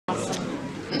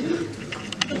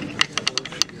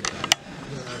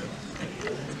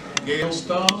Gale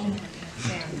Stone.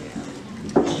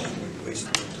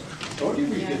 Told you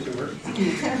we'd get to work.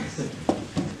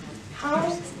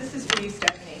 This is for you,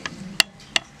 Stephanie.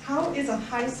 How is a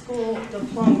high school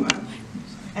diploma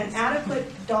an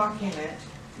adequate document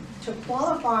to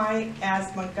qualify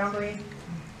as Montgomery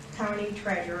County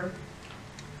Treasurer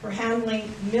for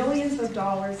handling millions of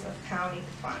dollars of county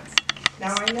funds?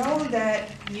 Now, I know that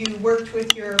you worked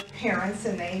with your parents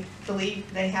and they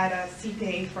believe they had a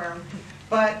CPA firm,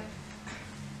 but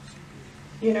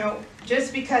you know,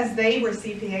 just because they were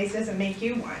CPAs doesn't make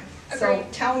you one. Agreed. So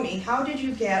tell me, how did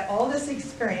you get all this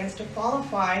experience to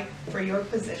qualify for your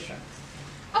position?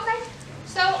 Okay,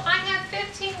 so I have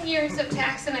 15 years of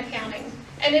tax and accounting,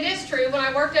 and it is true, when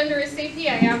I worked under a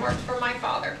CPA, I worked for my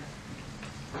father.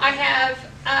 I have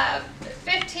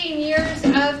 15 years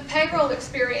of payroll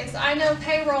experience. I know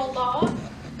payroll law,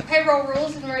 payroll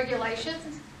rules and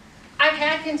regulations. I've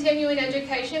had continuing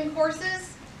education courses.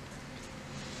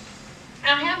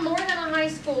 I have more than a high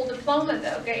school diploma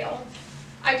though, Gale.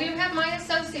 I do have my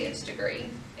associate's degree.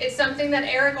 It's something that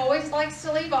Eric always likes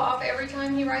to leave off every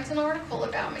time he writes an article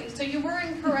about me. So you were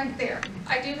incorrect there.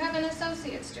 I do have an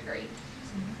associate's degree.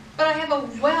 But I have a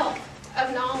wealth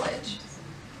of knowledge.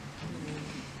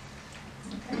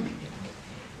 Okay.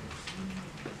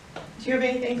 Do you have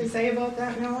anything to say about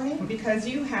that, Melanie? Because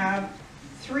you have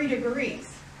 3 degrees.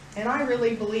 And I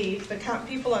really believe the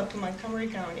people of Montgomery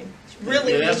County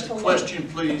really need Ask to a question,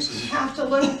 please. have to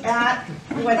look at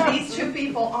what these 2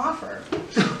 people offer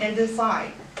and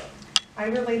decide. I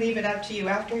really leave it up to you.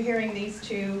 After hearing these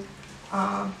 2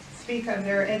 speak of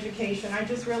their education, I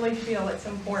just really feel it's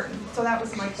important. So that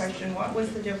was my question. What was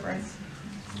the difference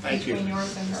between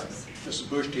yours and hers? Mrs.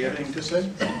 Bush, do you have anything to say?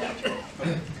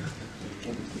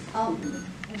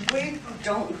 We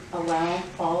don't allow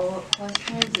follow-up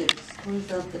questions. It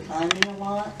screws up the timing a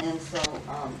lot, and so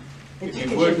If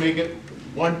you would make it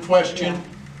one question.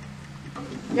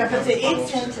 Yeah, because it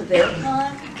eats into their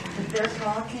time if they're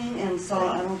talking, and so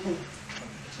I don't think.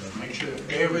 Make sure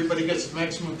everybody gets the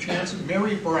maximum chance.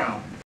 Mary Brown.